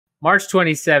March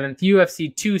 27th,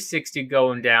 UFC 260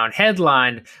 going down,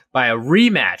 headlined by a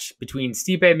rematch between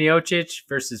Stipe Miocic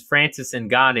versus Francis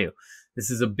Ngannou. This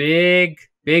is a big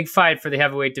fight for the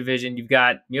heavyweight division. You've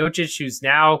got Miocic, who's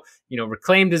now,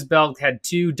 reclaimed his belt, had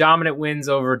 2 dominant wins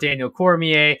over Daniel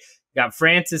Cormier. You got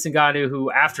Francis Ngannou, who,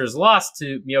 after his loss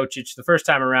to Miocic the first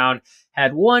time around,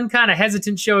 had one kind of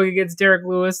hesitant showing against Derrick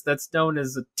Lewis. That's known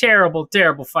as a terrible,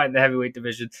 terrible fight in the heavyweight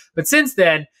division. But since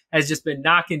then, has just been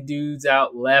knocking dudes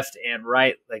out left and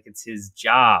right like it's his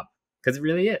job, because it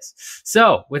really is.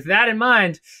 So with that in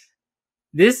mind,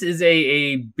 this is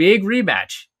a big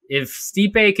rematch. If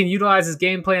Stipe can utilize his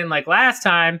game plan like last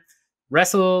time,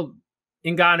 wrestle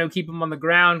Ngannou, keep him on the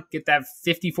ground, get that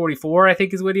 50-44, I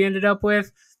think is what he ended up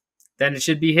with, then it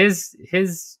should be his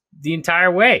the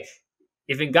entire way.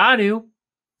 If Ngannou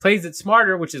plays it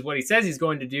smarter, which is what he says he's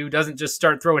going to do, doesn't just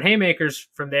start throwing haymakers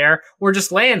from there, or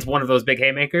just lands one of those big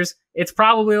haymakers, it's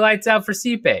probably lights out for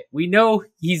Stipe. We know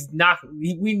he's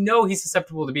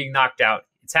susceptible to being knocked out.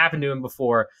 It's happened to him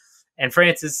before, and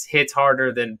Francis hits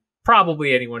harder than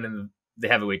probably anyone in the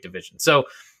heavyweight division. So,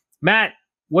 Matt,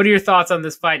 what are your thoughts on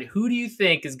this fight? Who do you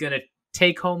think is going to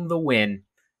take home the win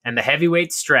and the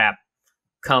heavyweight strap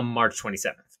come March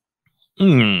 27th?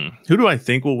 Who do I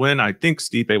think will win? I think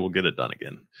Stipe will get it done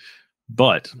again.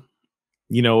 But,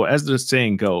 as the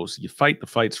saying goes, you fight the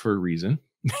fights for a reason.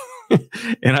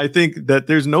 And I think that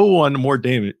there's no one more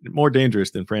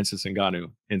dangerous than Francis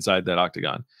Ngannou inside that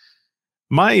octagon.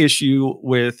 My issue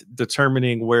with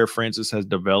determining where Francis has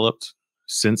developed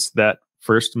since that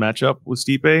first matchup with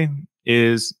Stipe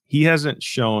is he hasn't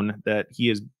shown that he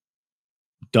has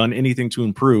done anything to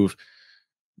improve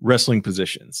wrestling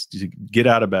positions, to get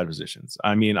out of bad positions.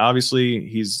 I mean,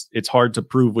 obviously, it's hard to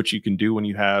prove what you can do when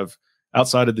you have,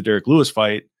 outside of the Derrick Lewis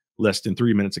fight, less than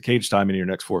 3 minutes of cage time in your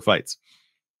next 4 fights.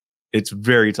 It's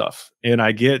very tough. And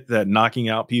I get that knocking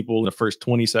out people in the first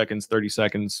 20 seconds, 30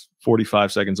 seconds,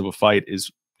 45 seconds of a fight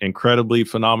is incredibly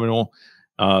phenomenal.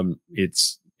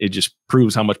 It just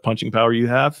proves how much punching power you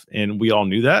have, and we all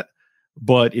knew that.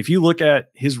 But if you look at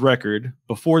his record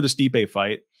before the Stipe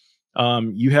fight,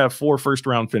 you have 4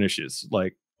 first-round finishes,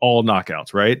 like all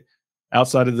knockouts, right?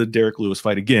 Outside of the Derrick Lewis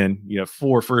fight, again, you have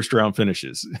 4 first-round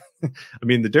finishes. I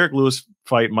mean, the Derrick Lewis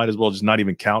fight might as well just not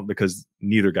even count because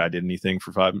neither guy did anything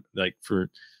for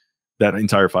that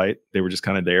entire fight. They were just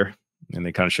kind of there, and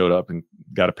they kind of showed up and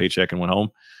got a paycheck and went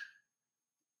home.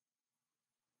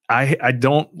 I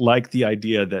don't like the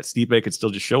idea that Stipe could still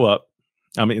just show up.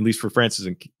 I mean, at least for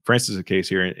Francis' case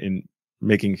here, in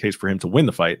making a case for him to win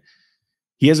the fight.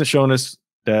 He hasn't shown us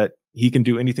that he can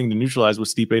do anything to neutralize what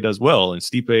Stipe does well. And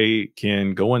Stipe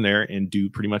can go in there and do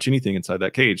pretty much anything inside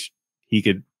that cage. He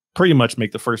could pretty much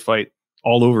make the first fight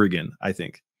all over again, I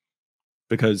think,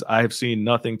 because I have seen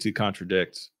nothing to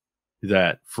contradict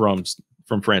that from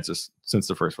Francis since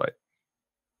the first fight.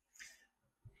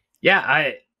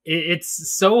 Yeah,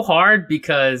 it's so hard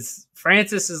because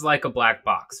Francis is like a black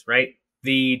box, right?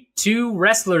 The 2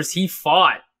 wrestlers he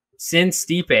fought since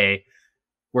Stipe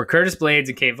were Curtis Blaydes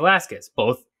and Cain Velasquez,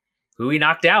 both who he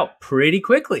knocked out pretty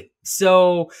quickly.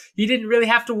 So he didn't really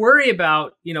have to worry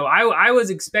about, I was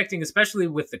expecting, especially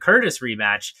with the Curtis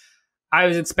rematch, I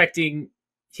was expecting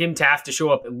him to have to show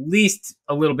up at least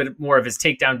a little bit more of his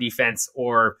takedown defense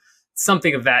or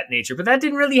something of that nature. But that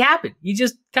didn't really happen. He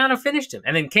just kind of finished him.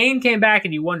 And then Cain came back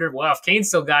and you wondered, well, if Cain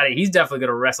still got it, he's definitely going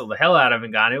to wrestle the hell out of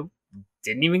Ngannou.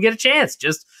 Didn't even get a chance,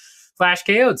 just flash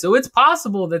KO'd. So it's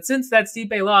possible that since that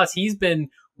Stipe loss, he's been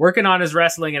working on his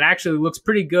wrestling and actually looks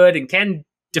pretty good and can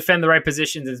defend the right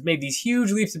positions and has made these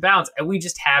huge leaps and bounds, and we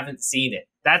just haven't seen it.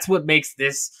 That's what makes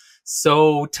this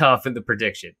so tough in the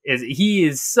prediction. Is he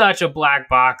is such a black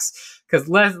box because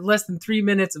less than 3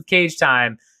 minutes of cage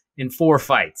time in 4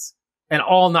 fights and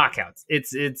all knockouts.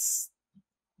 It's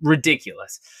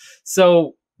ridiculous.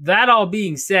 So that all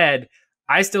being said,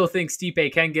 I still think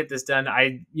Stipe can get this done.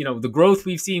 The growth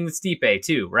we've seen with Stipe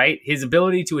too, right? His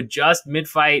ability to adjust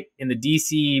mid-fight in the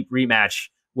DC rematch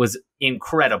was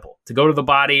incredible. To go to the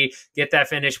body, get that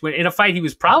finish. When in a fight he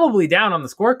was probably down on the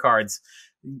scorecards,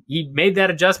 he made that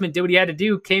adjustment, did what he had to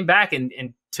do, came back and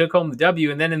took home the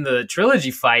W. And then in the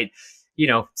trilogy fight,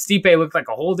 Stipe looked like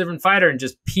a whole different fighter and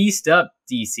just pieced up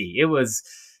DC. It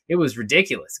was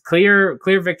ridiculous. Clear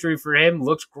victory for him.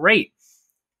 Looked great.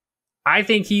 I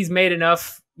think he's made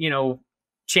enough,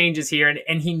 changes here,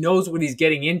 and he knows what he's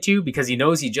getting into because he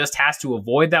knows he just has to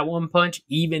avoid that one punch.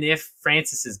 Even if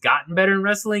Francis has gotten better in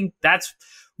wrestling, that's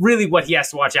really what he has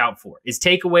to watch out for, is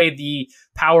take away the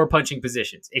power punching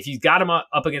positions. If you've got him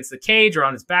up against the cage or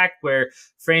on his back where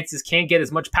Francis can't get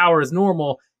as much power as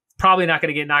normal, probably not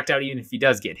going to get knocked out even if he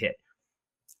does get hit.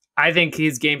 I think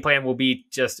his game plan will be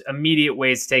just immediate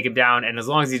ways to take him down. And as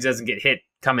long as he doesn't get hit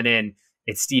coming in,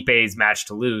 it's Stipe's match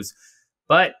to lose.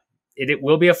 But it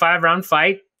will be a 5-round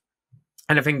fight.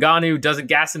 And if Ngannou doesn't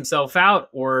gas himself out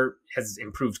or has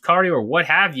improved cardio or what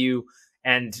have you,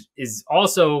 and is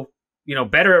also,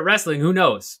 better at wrestling, who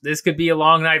knows? This could be a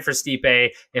long night for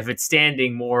Stipe if it's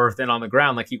standing more than on the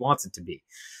ground like he wants it to be.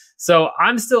 So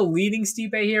I'm still leading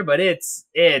Stipe here, but it's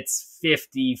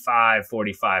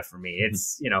 55-45 for me.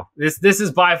 It's, this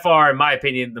is by far, in my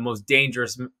opinion, the most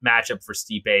dangerous matchup for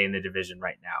Stipe in the division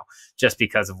right now, just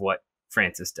because of what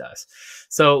Francis does.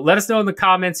 So let us know in the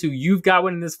comments who you've got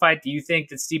winning this fight. Do you think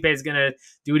that Stipe is going to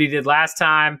do what he did last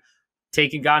time,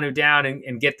 take Ngannou down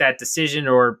and get that decision,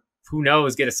 or who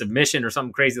knows, get a submission or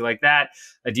something crazy like that?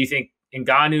 Do you think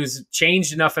Ngannou's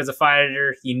changed enough as a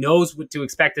fighter? He knows what to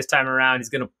expect this time around. He's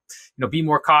going to, be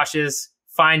more cautious,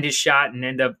 find his shot, and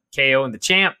end up KOing the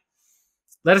champ.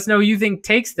 Let us know who you think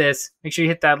takes this. Make sure you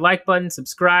hit that like button,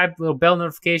 subscribe, little bell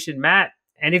notification. Matt,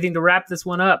 anything to wrap this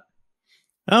one up?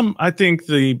 I think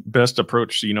the best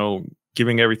approach,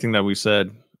 giving everything that we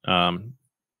said,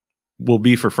 will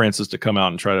be for Francis to come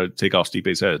out and try to take off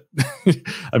Stipe's head.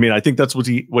 I mean, I think that's what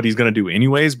he's going to do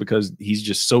anyways, because he's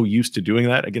just so used to doing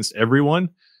that against everyone.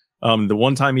 The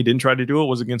one time he didn't try to do it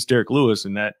was against Derrick Lewis,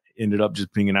 and that ended up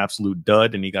just being an absolute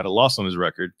dud, and he got a loss on his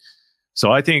record.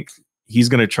 So I think he's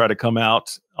going to try to come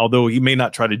out, although he may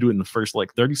not try to do it in the first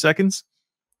 30 seconds.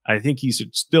 I think he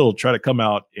should still try to come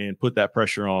out and put that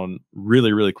pressure on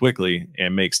really, really quickly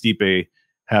and make Stipe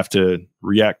have to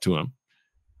react to him.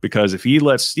 Because if he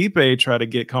lets Stipe try to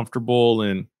get comfortable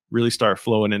and really start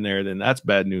flowing in there, then that's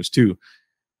bad news too.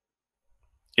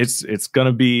 It's going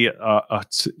to be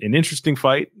an interesting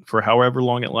fight for however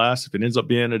long it lasts. If it ends up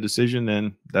being a decision,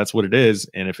 then that's what it is.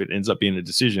 And if it ends up being a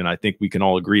decision, I think we can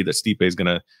all agree that Stipe is going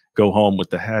to go home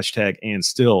with the hashtag and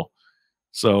still.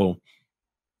 So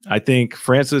I think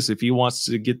Francis, if he wants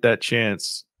to get that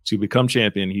chance to become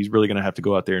champion, he's really going to have to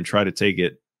go out there and try to take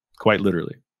it quite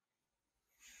literally.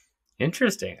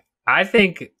 Interesting. I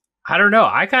don't know.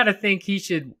 I kind of think he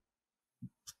should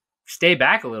stay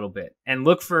back a little bit and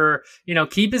look for,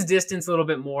 keep his distance a little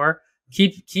bit more,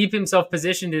 keep himself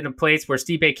positioned in a place where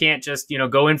Stipe can't just,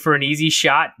 go in for an easy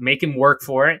shot, make him work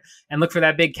for it, and look for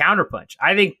that big counterpunch.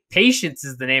 I think patience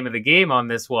is the name of the game on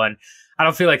this one. I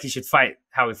don't feel like he should fight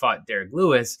how he fought Derrick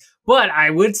Lewis, but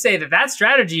I would say that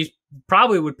strategy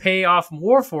probably would pay off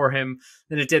more for him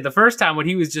than it did the first time when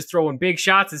he was just throwing big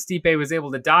shots and Stipe was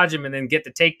able to dodge him and then get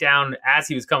the takedown as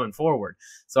he was coming forward.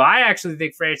 So I actually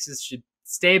think Francis should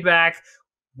stay back,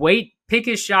 wait, pick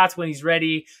his shots when he's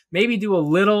ready, maybe do a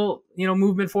little,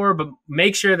 movement forward, but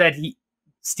make sure that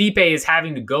Stipe is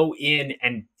having to go in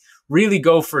and really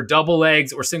go for double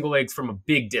legs or single legs from a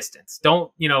big distance. Don't,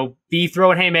 be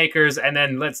throwing haymakers and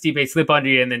then let Stipe slip under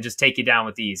you and then just take you down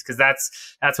with ease, because that's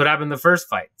what happened in the first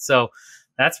fight. So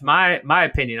that's my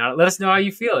opinion. Let us know how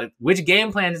you feel. Which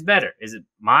game plan is better? Is it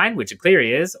mine, which it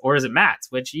clearly is, or is it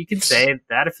Matt's, which you can say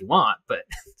that if you want, but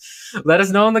let us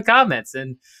know in the comments.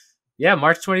 And yeah,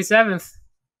 March 27th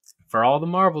for all the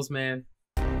marbles, man.